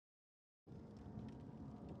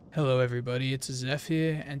Hello everybody, it's Azef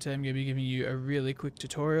here, and today I'm going to be giving you a really quick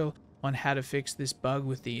tutorial on how to fix this bug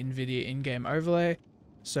with the NVIDIA in-game overlay.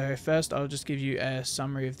 So first I'll just give you a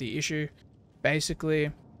summary of the issue.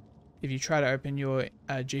 Basically, if you try to open your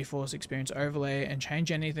GeForce Experience overlay and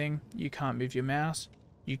change anything, you can't move your mouse.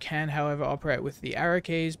 You can, however, operate with the arrow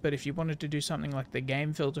keys, but if you wanted to do something like the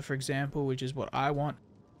game filter, for example, which is what I want,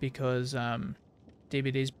 because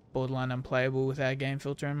DBD's borderline unplayable with our game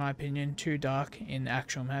filter in my opinion, too dark in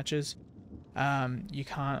actual matches. You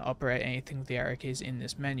can't operate anything with the arrow keys in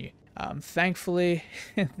this menu. Thankfully,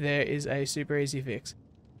 there is a super easy fix.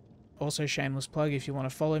 Also, shameless plug, if you want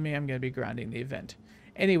to follow me, I'm going to be grinding the event.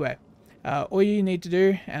 Anyway, all you need to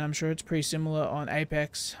do, and I'm sure it's pretty similar on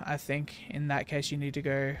Apex, I think in that case you need to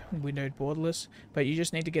go windowed borderless, but you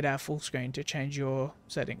just need to get out full screen to change your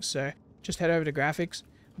settings. So just head over to graphics,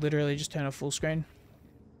 literally just turn off full screen.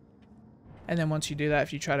 And then once you do that,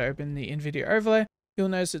 if you try to open the NVIDIA overlay, you'll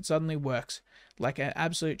notice it suddenly works like an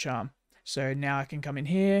absolute charm. So now I can come in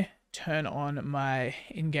here, turn on my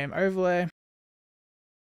in-game overlay.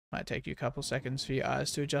 Might take you a couple seconds for your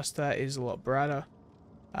eyes to adjust. That is a lot brighter.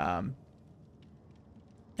 And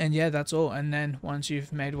yeah, that's all. And then once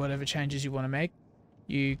you've made whatever changes you want to make,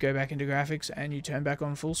 you go back into graphics and you turn back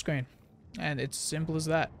on full screen. And it's as simple as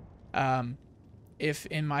that. If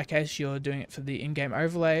in my case you're doing it for the in-game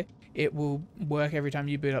overlay, it will work every time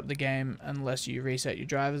you boot up the game unless you reset your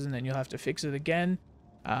drivers, and then you'll have to fix it again.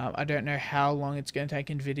 I don't know how long it's going to take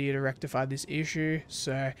NVIDIA to rectify this issue,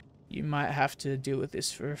 so you might have to deal with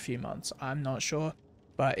this for a few months. I'm not sure,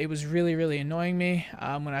 but it was really annoying me.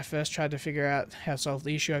 When I first tried to figure out how to solve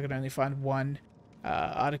the issue, I could only find one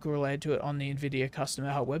article related to it on the NVIDIA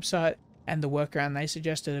customer help website, and the workaround they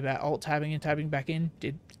suggested about alt-tabbing and tabbing back in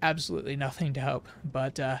did absolutely nothing to help.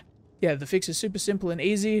 But yeah, the fix is super simple and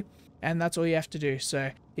easy, and that's all you have to do. So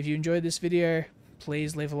if you enjoyed this video,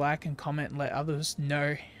 please leave a like and comment and let others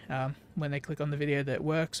know when they click on the video that it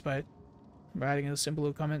works by writing a simple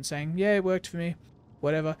little comment saying, yeah, it worked for me,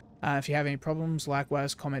 whatever. If you have any problems,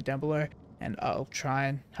 likewise, comment down below and I'll try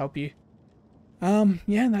and help you.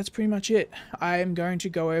 Yeah, that's pretty much it. I am going to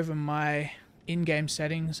go over my in-game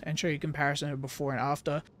settings and show you a comparison of before and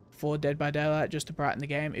after for Dead by Daylight just to brighten the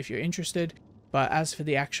game if you're interested. But as for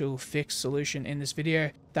the actual fix solution in this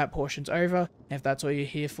video, that portion's over. If that's all you're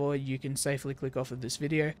here for, you can safely click off of this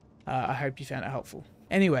video. I hope you found it helpful.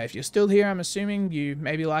 Anyway, if you're still here, I'm assuming you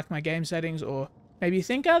maybe like my game settings, or maybe you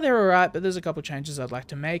think, oh, they're alright, but there's a couple changes I'd like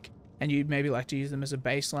to make, and you'd maybe like to use them as a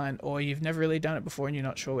baseline, or you've never really done it before and you're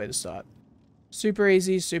not sure where to start. Super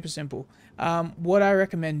easy, super simple. What I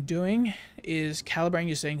recommend doing is calibrating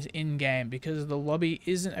your settings in-game, because the lobby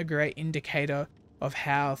isn't a great indicator of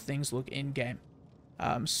how things look in-game.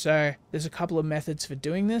 So there's a couple of methods for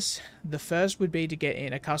doing this. The first would be to get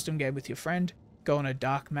in a custom game with your friend, go on a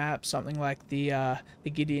dark map, something like the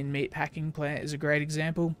Gideon meatpacking plant is a great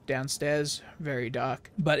example, downstairs, very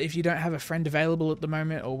dark. But if you don't have a friend available at the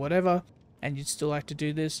moment or whatever, and you'd still like to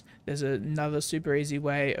do this, there's another super easy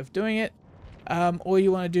way of doing it. All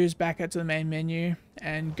you want to do is back out to the main menu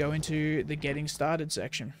and go into the getting started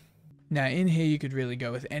section. Now in here you could really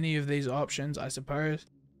go with any of these options, I suppose.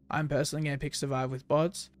 I'm personally going to pick survive with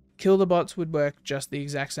bots. Kill the bots would work just the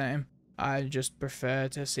exact same. I just prefer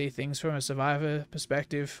to see things from a survivor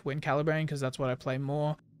perspective when calibrating, because that's what I play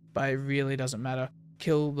more, but it really doesn't matter.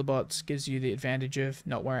 Kill the bots gives you the advantage of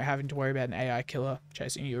not having to worry about an AI killer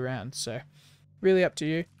chasing you around, so really up to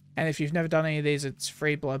you. And if you've never done any of these, it's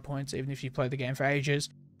free blood points even if you play the game for ages.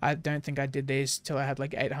 I don't think I did these till I had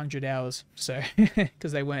like 800 hours, so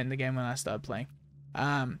because they weren't in the game when I started playing.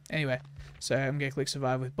 Anyway, so I'm going to click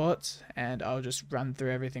survive with bots and I'll just run through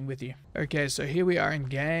everything with you. Okay, so here we are in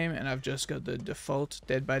game and I've just got the default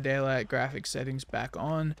Dead by Daylight graphics settings back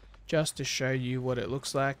on just to show you what it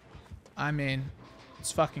looks like. I mean,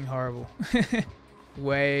 it's fucking horrible.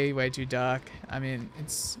 way too dark. I mean,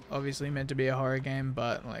 it's obviously meant to be a horror game,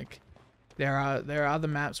 but like there are other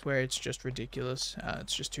maps where it's just ridiculous.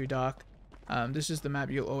 It's just too dark. This is the map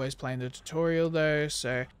you'll always play in the tutorial though,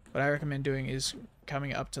 so what I recommend doing is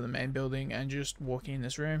coming up to the main building and just walking in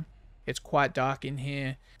this room. It's quite dark in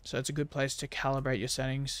here, so it's a good place to calibrate your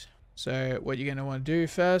settings. So what you're going to want to do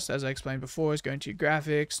first, as I explained before, is go into your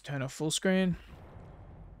graphics, turn off full screen,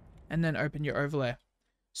 and then open your overlay.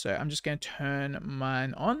 So I'm just going to turn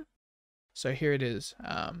mine on. So here it is.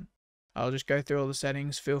 I'll just go through all the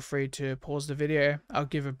settings. Feel free to pause the video. I'll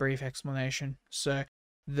give a brief explanation. So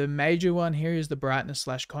the major one here is the brightness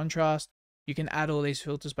 / contrast. You can add all these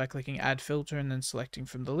filters by clicking add filter and then selecting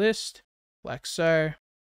from the list, like so.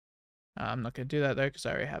 I'm not going to do that though because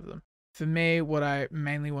I already have them. For me, what I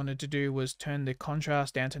mainly wanted to do was turn the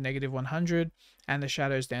contrast down to -100 and the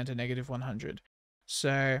shadows down to -100.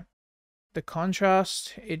 So the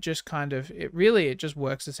contrast, it just kind of, it just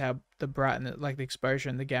works as how the brightness, like the exposure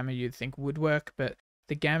and the gamma you'd think would work, but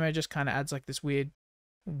the gamma just kind of adds like this weird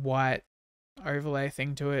white overlay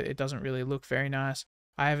thing to it. It doesn't really look very nice.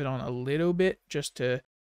 I have it on a little bit just to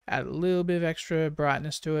add a little bit of extra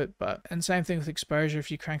brightness to it, and same thing with exposure.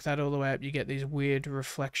 If you crank that all the way up, you get these weird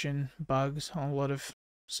reflection bugs on a lot of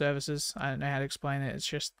services. I don't know how to explain it. It's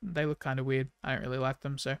just, they look kind of weird. I don't really like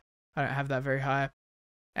them, so I don't have that very high.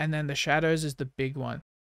 And then the shadows is the big one.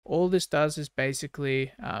 All this does is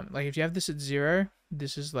basically, like if you have this at 0,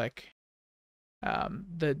 this is like,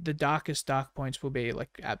 the darkest dark points will be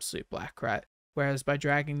like absolute black, right? Whereas by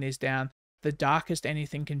dragging these down, the darkest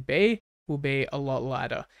anything can be will be a lot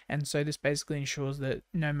lighter. And so this basically ensures that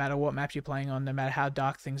no matter what map you're playing on, no matter how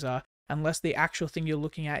dark things are, unless the actual thing you're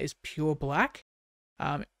looking at is pure black,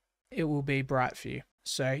 it will be bright for you.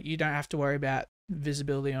 So you don't have to worry about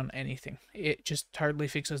visibility on anything. It just totally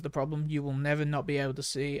fixes the problem. You will never not be able to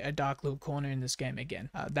see a dark little corner in this game again.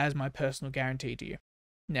 That is my personal guarantee to you.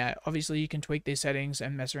 Now, obviously you can tweak these settings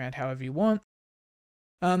and mess around however you want.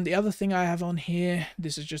 The other thing I have on here,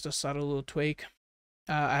 this is just a subtle little tweak.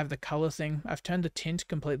 I have the color thing. I've turned the tint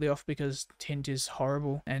completely off because tint is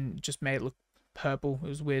horrible and just made it look purple. It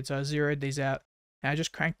was weird, so I zeroed these out. And I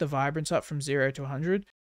just cranked the vibrance up from 0 to 100.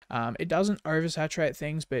 It doesn't oversaturate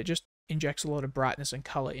things, but it just injects a lot of brightness and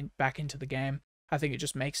color back into the game. I think it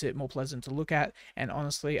just makes it more pleasant to look at, and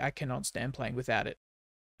honestly, I cannot stand playing without it.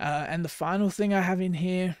 And the final thing I have in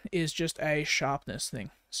here is just a sharpness thing.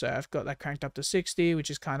 So I've got that cranked up to 60, which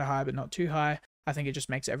is kind of high, but not too high. I think it just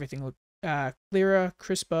makes everything look clearer,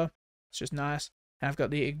 crisper. It's just nice. And I've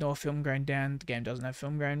got the ignore film grain down. The game doesn't have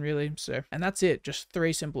film grain really. So, and that's it. Just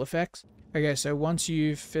 3 simple effects. Okay, so once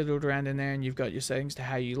you've fiddled around in there and you've got your settings to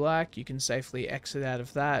how you like, you can safely exit out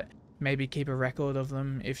of that. Maybe keep a record of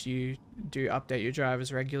them if you do update your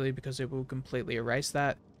drivers regularly, because it will completely erase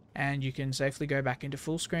that. And you can safely go back into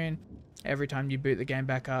full screen. Every time you boot the game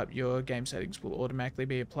back up, your game settings will automatically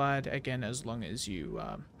be applied, again, as long as you,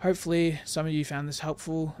 hopefully some of you found this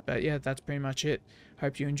helpful. But yeah, that's pretty much it.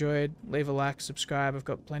 Hope you enjoyed. Leave a like, subscribe. I've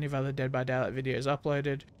got plenty of other Dead by Daylight videos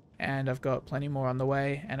uploaded, and I've got plenty more on the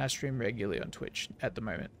way, and I stream regularly on Twitch at the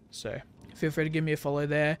moment. So feel free to give me a follow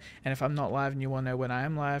there, and if I'm not live and you want to know when I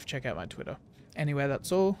am live, check out my Twitter. Anyway,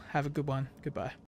 that's all. Have a good one. Goodbye.